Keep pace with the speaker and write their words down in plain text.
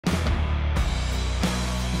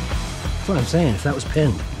what I'm saying, if that was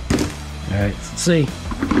pinned. Alright, let's see.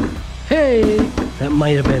 Hey! That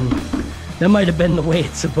might have been the way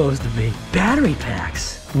it's supposed to be. Battery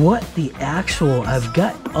packs. What the actual, I've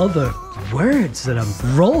got other words that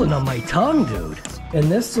I'm rolling on my tongue, dude. In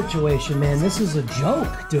this situation, man, this is a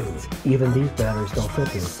joke, dude. Even these batteries don't fit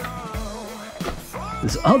these.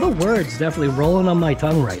 There's other words definitely rolling on my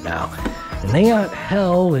tongue right now. And they aren't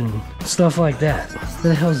hell and stuff like that.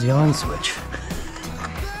 Where the hell's the on switch?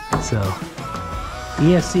 So,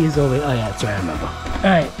 ESC is over. Oh yeah, that's right, I remember.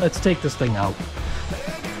 Alright, let's take this thing out.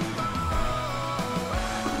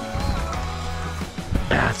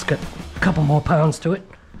 It's got a couple more pounds to it.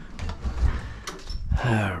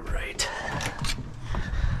 Alright.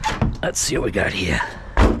 Let's see what we got here.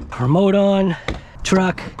 Remote on,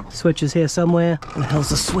 truck, switch is here somewhere. Where the hell's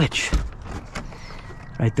the switch?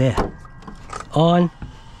 Right there. On.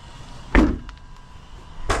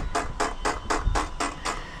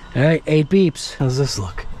 Alright, 8 beeps. How's this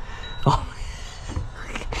look? Oh,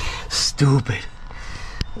 stupid.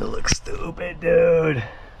 It looks stupid, dude.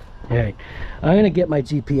 Alright, I'm gonna get my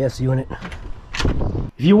GPS unit.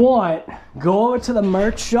 If you want, go over to the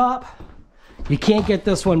merch shop. You can't get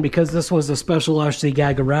this one because this was a special RC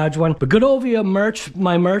Guy Garage one. But go over your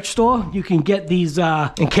my merch store. You can get these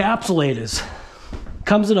encapsulators.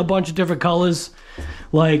 Comes in a bunch of different colors,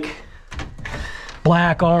 like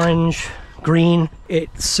black, orange, green. It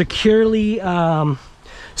securely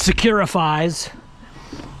securifies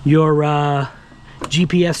your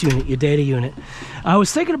GPS unit, your data unit. I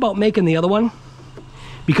was thinking about making the other one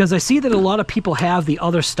because I see that a lot of people have the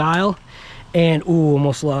other style, and ooh,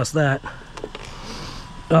 almost lost that.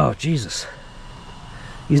 Oh Jesus,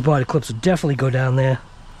 these body clips will definitely go down there.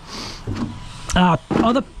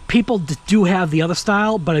 Other people do have the other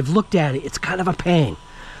style, but I've looked at it, it's kind of a pain.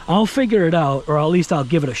 I'll figure it out, or at least I'll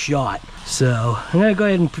give it a shot. So I'm gonna go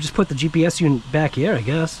ahead and just put the GPS unit back here, I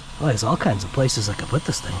guess. Oh, there's all kinds of places I could put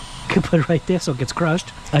this thing. I could put it right there so it gets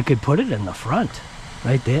crushed. I could put it in the front,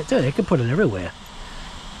 right there. Dude, I could put it everywhere.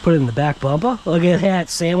 Put it in the back bumper. Look at that,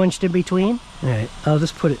 sandwiched in between. All right, I'll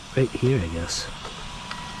just put it right here, I guess.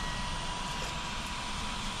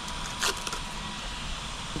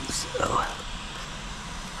 So,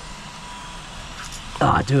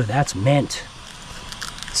 oh, dude, that's mint.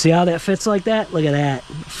 See how that fits like that? Look at that,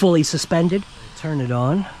 fully suspended. Turn it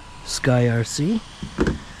on, SKYRC.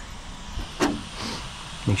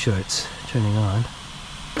 Make sure it's turning on.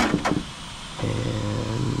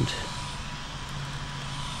 And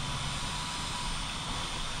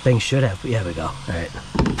things should have, yeah, we go. All right.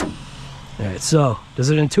 All right, so does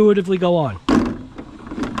it intuitively go on?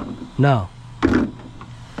 No.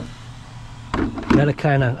 Gotta it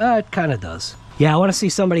kind of does. Yeah, I want to see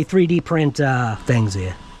somebody 3D print things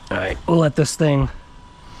here. All right, we'll let this thing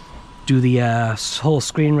do the whole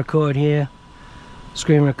screen record here.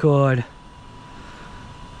 Screen record.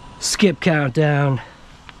 Skip countdown.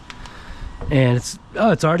 And it's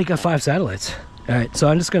already got 5 satellites. All right, so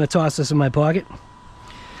I'm just gonna toss this in my pocket.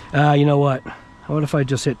 You know what? What if I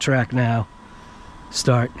just hit track now?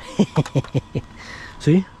 Start.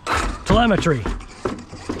 See? Telemetry.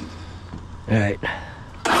 All right.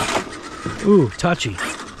 Ooh, touchy.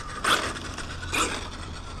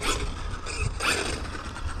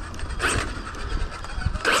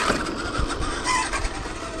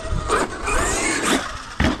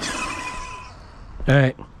 All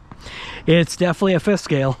right. It's definitely a 5th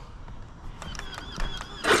scale.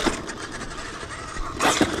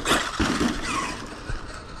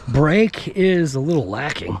 Brake is a little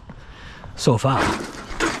lacking so far.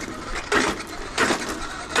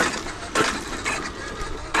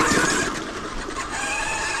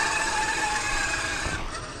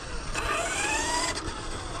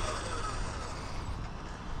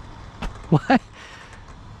 What?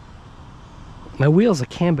 My wheels are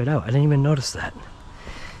cambered out. I didn't even notice that.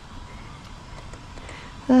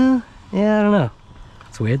 Yeah, I don't know.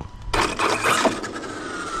 It's weird.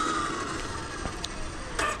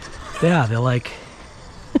 Yeah, they're like...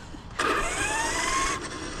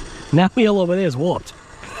 That wheel over there is warped.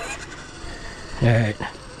 Alright.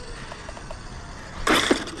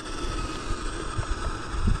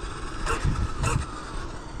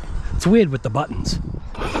 It's weird with the buttons.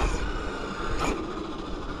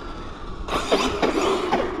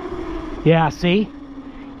 Yeah, see?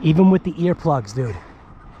 Even with the earplugs, dude.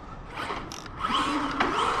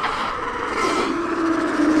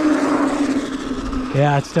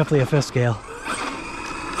 Yeah, it's definitely a 5th scale.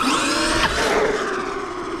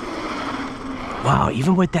 Wow,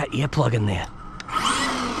 even with that earplug in there.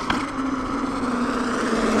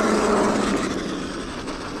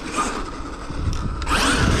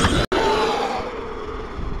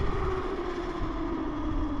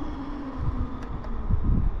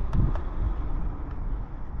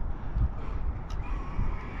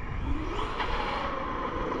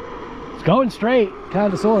 It's going straight,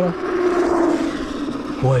 kind of, sort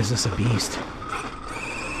of. Boy, is this a beast.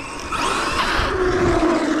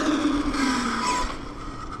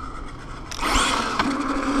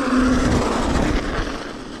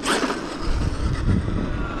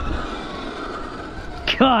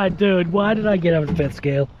 God, dude, why did I get up to 5th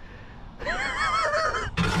scale?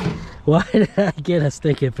 Why did I get a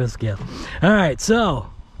stick at 5th scale? All right,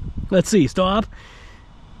 so let's see. Stop.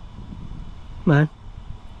 Come on.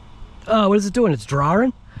 Oh, what is it doing? It's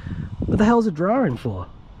drawing? What the hell is it drawing for?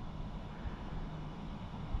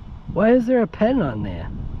 Why is there a pen on there?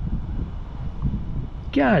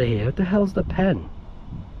 Get out of here. What the hell's the pen?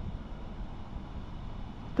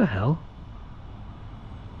 What the hell?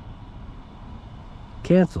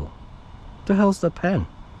 Cancel. What the hell's the pen?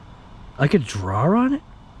 I could draw on it?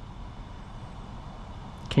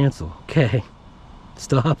 Cancel. Okay.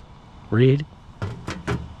 Stop. Read.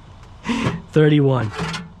 31.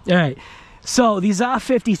 Alright. So these are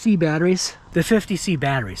 50C batteries. They're 50C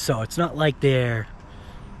batteries, so it's not like they're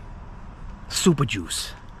super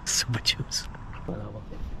juice. Super juice.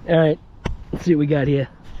 Alright. Let's see what we got here.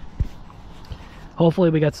 Hopefully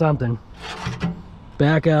we got something.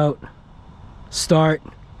 Back out. Start.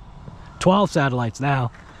 12 satellites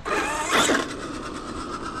now.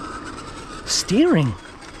 Steering.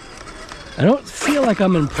 I don't feel like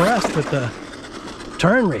I'm impressed with the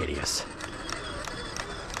turn radius.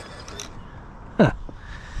 Huh.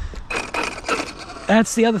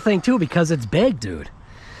 That's the other thing too, because it's big, dude.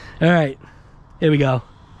 All right, here we go.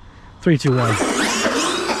 3, 2, 1.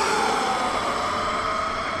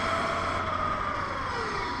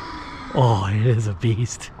 Oh, it is a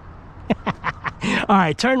beast. All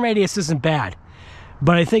right, turn radius isn't bad,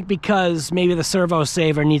 but I think because maybe the servo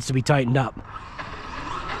saver needs to be tightened up.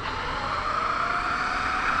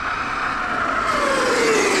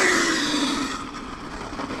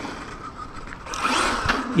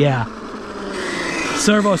 Yeah,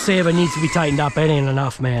 servo saver needs to be tightened up. It ain't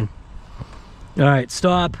enough, man. All right,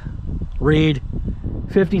 stop, read.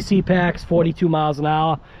 50 CPAX, 42 miles an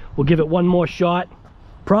hour. We'll give it one more shot.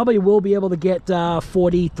 Probably will be able to get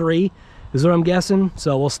 43 is what I'm guessing.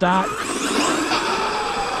 So we'll start.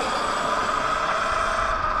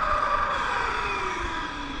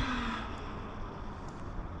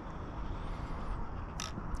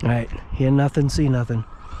 All right, hear nothing, see nothing.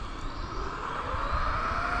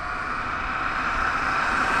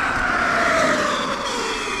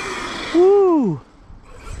 Woo!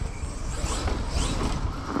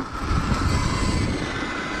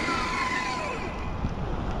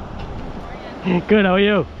 Good, how are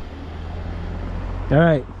you? All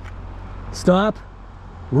right, stop,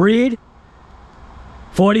 read.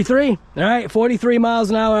 43. All right, 43 miles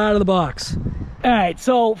an hour out of the box. All right,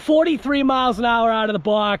 so 43 miles an hour out of the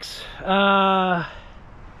box. I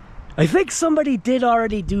think somebody did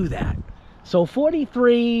already do that. So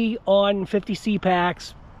 43 on 50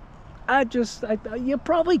 CPAX. You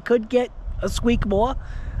probably could get a squeak more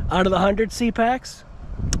out of the 100 CPAX.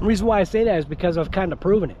 The reason why I say that is because I've kind of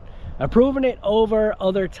proven it. I've proven it over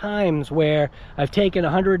other times where I've taken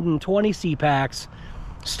 120 CPAX,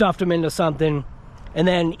 stuffed them into something, and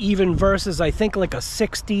then even versus I think like a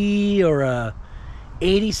 60 or a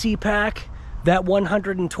 80 CPAC, that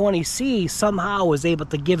 120C somehow was able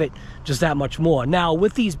to give it just that much more. Now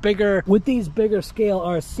with these bigger scale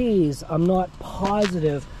RCs, I'm not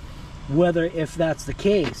positive whether if that's the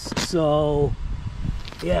case. So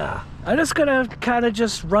yeah, I'm just gonna kind of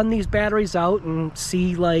just run these batteries out and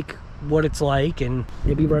see like what it's like, and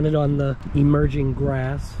maybe run it on the emerging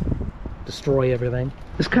grass, destroy everything.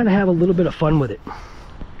 Just kind of have a little bit of fun with it.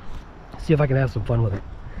 See if I can have some fun with it.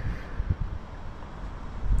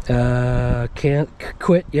 Can't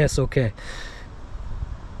quit. Yes, okay.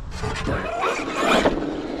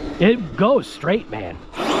 It goes straight, man.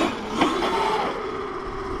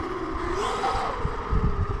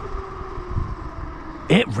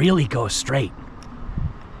 It really goes straight.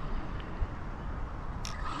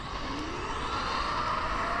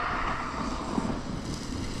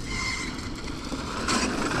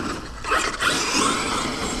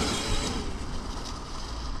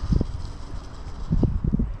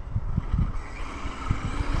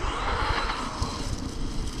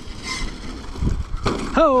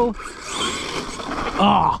 Oh!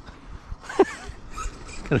 Oh!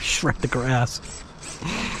 Gotta shred the grass.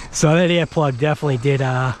 So that air plug definitely did,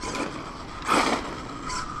 oh.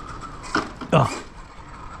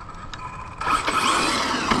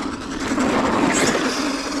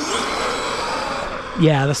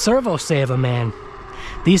 Yeah, the servo saver, man.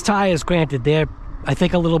 These tires, granted, they're, I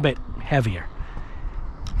think, a little bit heavier.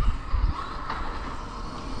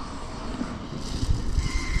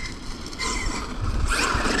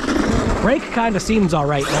 Brake kind of seems all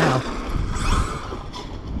right now.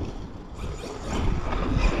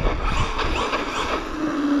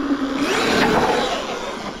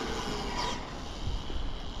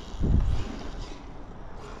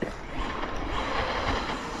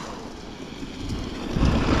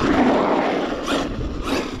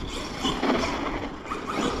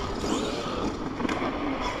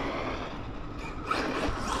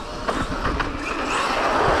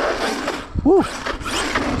 Woo!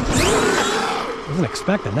 Wasn't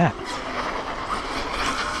expecting that.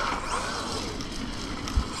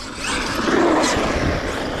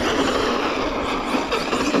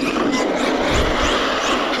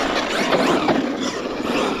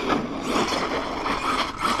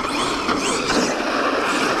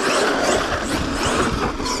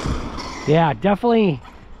 Yeah, definitely.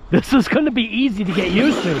 This is going to be easy to get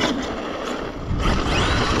used to.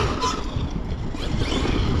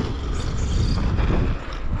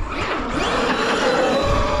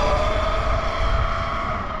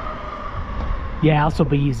 Yeah, this will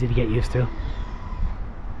be easy to get used to.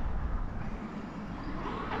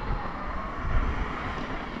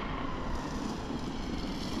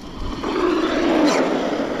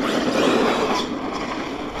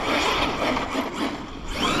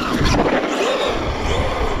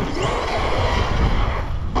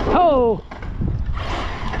 Oh!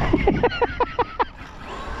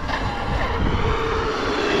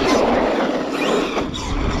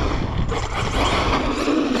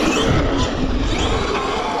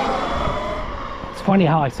 Funny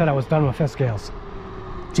how I said I was done with fifth scales.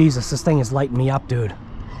 Jesus, this thing is lighting me up, dude.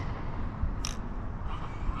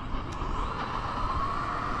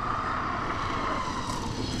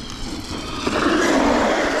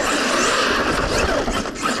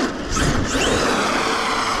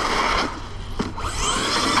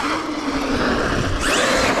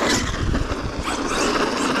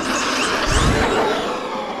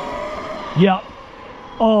 Yep.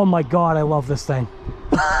 Oh my God, I love this thing.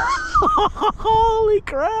 Holy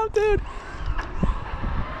crap, dude.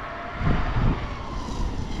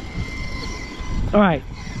 All right.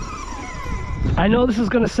 I know this is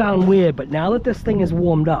going to sound weird, but now that this thing is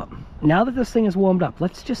warmed up,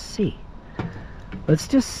 let's just see. Let's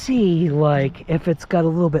just see, like, if it's got a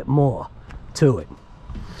little bit more to it.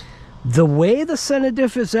 The way the center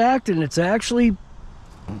diff is acting, it's actually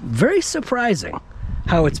very surprising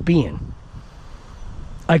how it's being.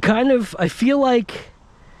 I feel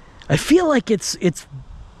like it's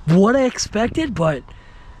what I expected, but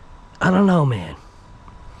I don't know, man.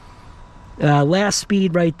 Last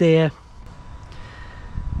speed right there.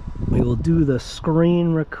 We will do the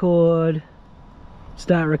screen record.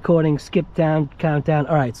 Start recording, skip down, countdown.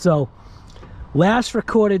 All right, so last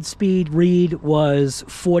recorded speed read was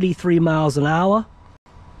 43 miles an hour.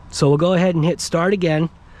 So we'll go ahead and hit start again.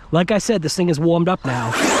 Like I said, this thing is warmed up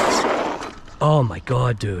now. Oh my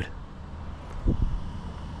God, dude.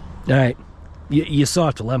 All right, you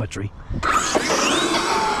saw telemetry.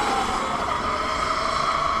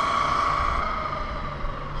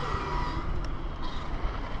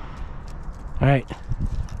 All right,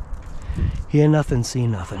 hear nothing, see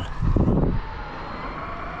nothing.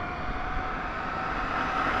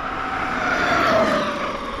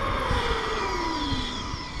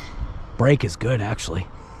 Brake is good, actually.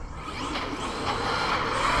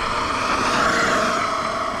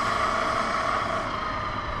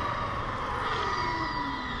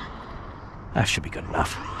 That should be good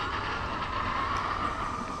enough.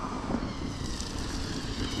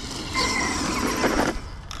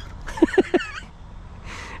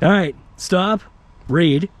 All right, stop,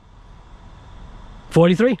 read.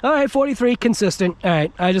 43? All right, 43, consistent. All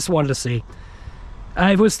right, I just wanted to see.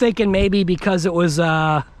 I was thinking maybe because it was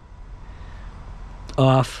off.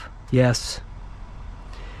 Yes.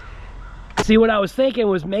 See, what I was thinking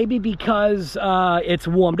was maybe because it's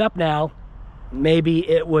warmed up now, maybe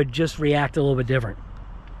it would just react a little bit different.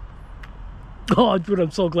 Oh, dude, I'm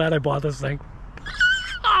so glad I bought this thing.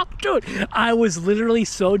 Oh, dude, I was literally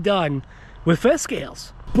so done with fifth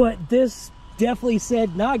scales. But this definitely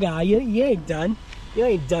said, nah, guy, you ain't done. You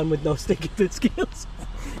ain't done with no stinking fifth scales.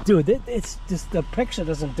 Dude, it's just, the picture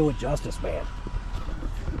doesn't do it justice, man.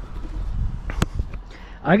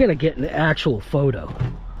 I gotta get an actual photo,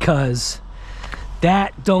 because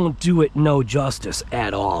that don't do it no justice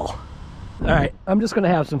at all. All right, I'm just gonna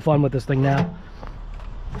have some fun with this thing now.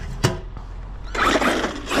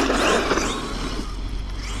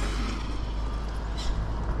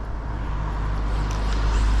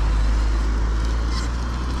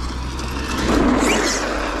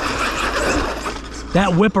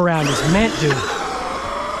 That whip around is meant, dude.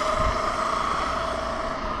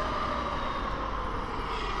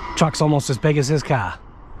 truck's almost as big as his car.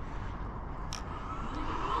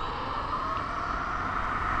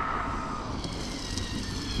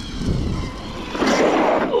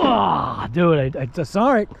 Oh, dude, I just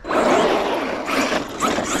saw it.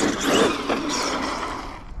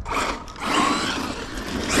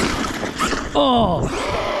 Oh,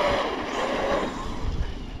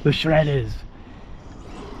 the shredders.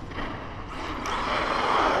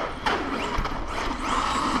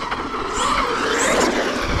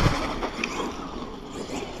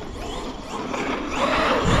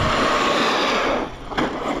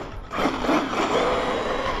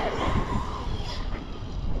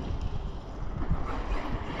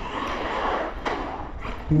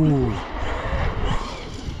 Ooh.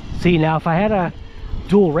 See, now if I had a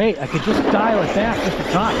dual rate, I could just dial it back just a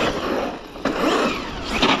touch.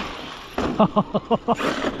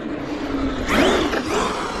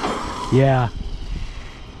 Yeah.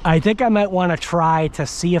 I think I might want to try to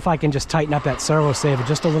see if I can just tighten up that servo saver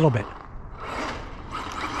just a little bit.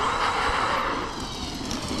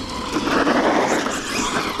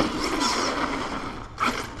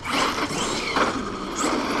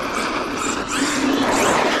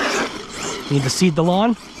 Need to seed the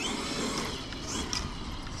lawn.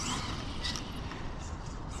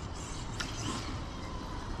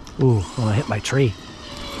 Ooh, well, I hit my tree.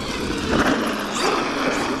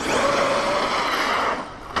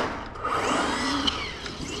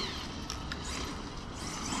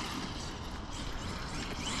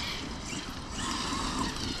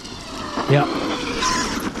 Yep.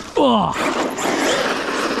 Oh.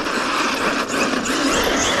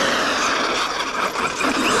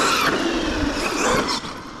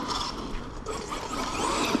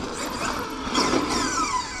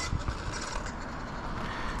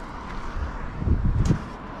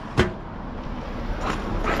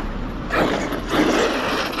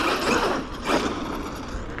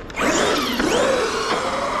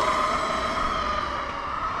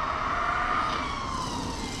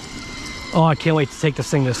 Oh, I can't wait to take this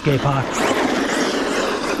thing to the skate park.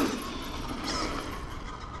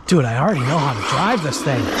 Dude, I already know how to drive this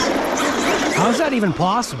thing. How is that even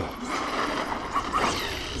possible?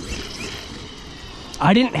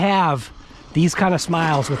 I didn't have these kind of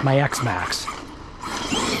smiles with my X-Max.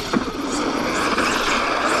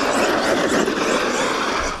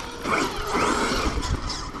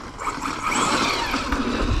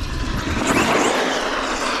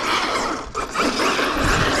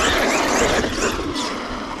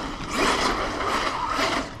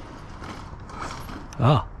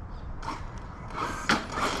 Oh.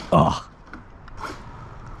 Oh.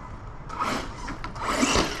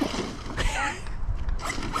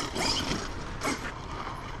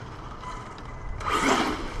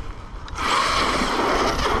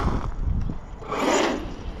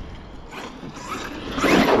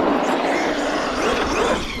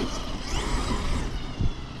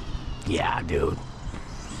 Yeah, dude.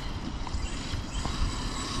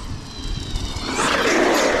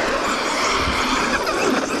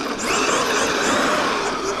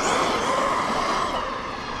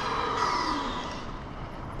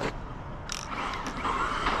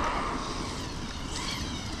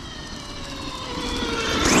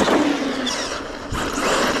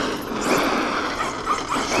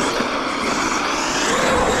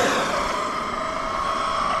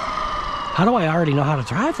 How do I already know how to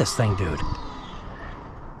drive this thing, dude?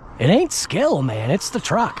 It ain't skill, man. It's the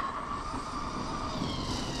truck.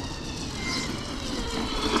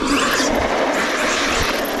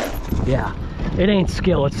 Yeah, it ain't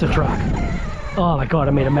skill. It's the truck. Oh my God,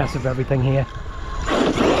 I made a mess of everything here.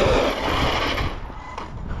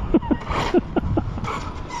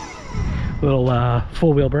 Little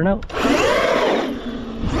four-wheel burnout.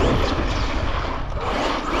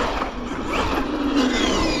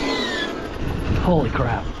 Holy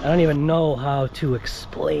crap. I don't even know how to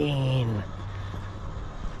explain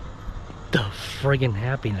the friggin'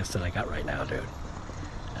 happiness that I got right now, dude.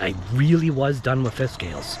 I really was done with fifth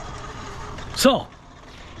scales. So,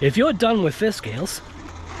 if you're done with fifth scales,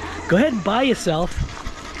 go ahead and buy yourself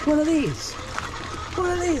one of these. One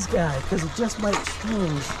of these guys, because it just might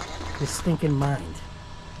change your stinking mind.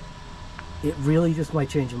 It really just might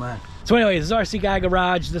change your mind. So anyway, this is RC Guy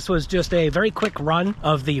Garage. This was just a very quick run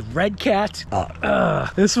of the Red Cat.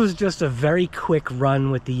 This was just a very quick run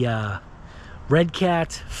with the Red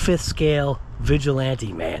Cat 5th scale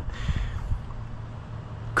Vigilante, man.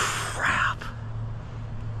 Crap.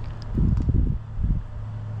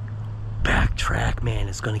 Backtrack, man,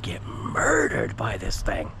 is gonna get murdered by this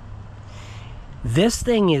thing. This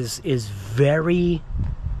thing is very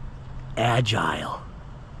agile.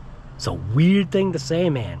 It's a weird thing to say,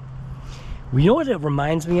 man. You know what it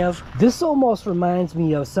reminds me of? This almost reminds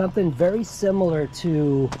me of something very similar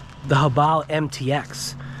to the Hobao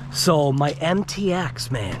MTX. So my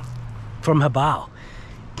MTX, man, from Hobao,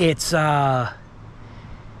 it's God,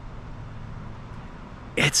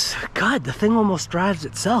 the thing almost drives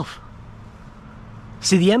itself.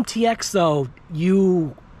 See, the MTX though,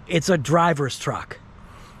 it's a driver's truck.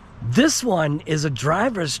 This one is a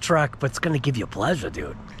driver's truck, but it's gonna give you pleasure,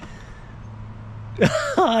 dude.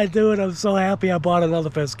 Dude, I'm so happy I bought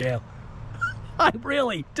another fifth scale.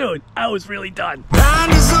 Dude, I was really done.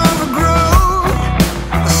 Land is overgrown,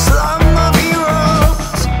 the slum of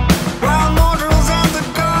heroes, wild mortals and the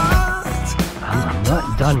gods. I'm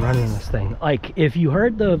not done running this thing. Like, if you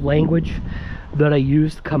heard the language that I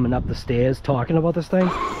used coming up the stairs talking about this thing,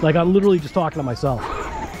 like, I'm literally just talking to myself.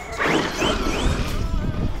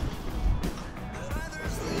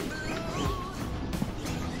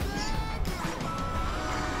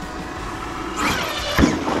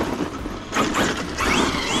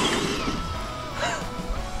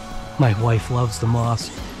 My wife loves the moss.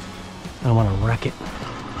 I don't want to wreck it.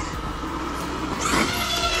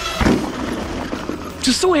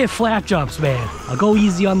 Just the way it flat jumps, man. I'll go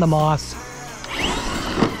easy on the moss.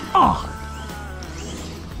 Oh!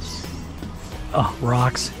 Oh,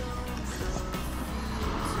 rocks.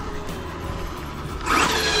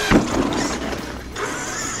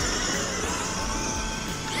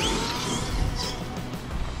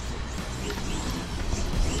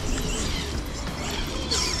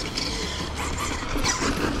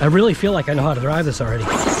 I really feel like I know how to drive this already.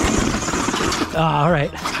 All right.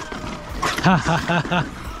 Ha ha ha ha.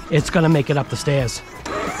 It's gonna make it up the stairs.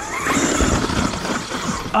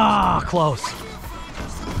 Ah, close.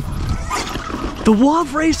 The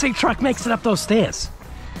WAV racing truck makes it up those stairs.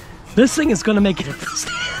 This thing is gonna make it up the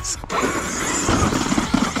stairs.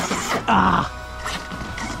 Ah.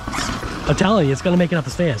 I'm telling you, it's gonna make it up the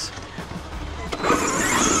stairs.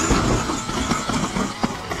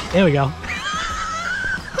 There we go.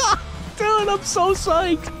 Dude, I'm so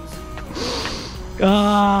psyched.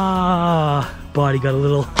 Ah, body got a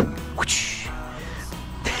little whoosh.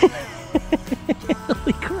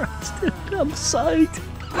 Holy Christ, dude, I'm psyched.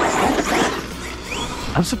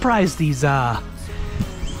 I'm surprised these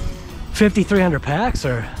 5300 packs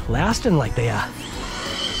are lasting like they are.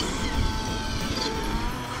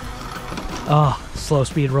 Oh, slow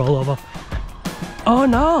speed rollover. Oh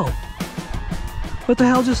no! What the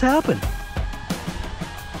hell just happened?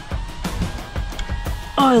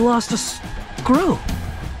 Oh, I lost a screw.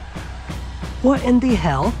 What in the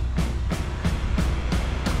hell?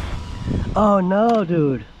 Oh no,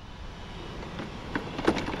 dude.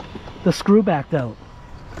 The screw backed out.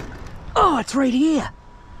 Oh, it's right here.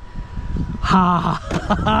 Ha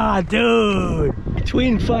ha ha, dude.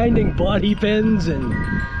 Between finding body pins and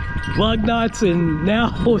lug nuts and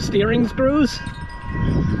now steering screws.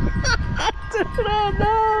 Dude, oh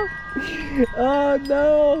no. Oh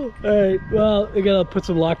no. Alright, well, I gotta put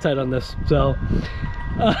some Loctite on this. So,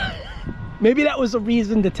 maybe that was a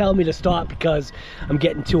reason to tell me to stop because I'm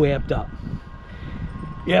getting too amped up.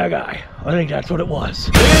 Yeah, guy. I think that's what it was.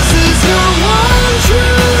 This is your one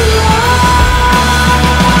true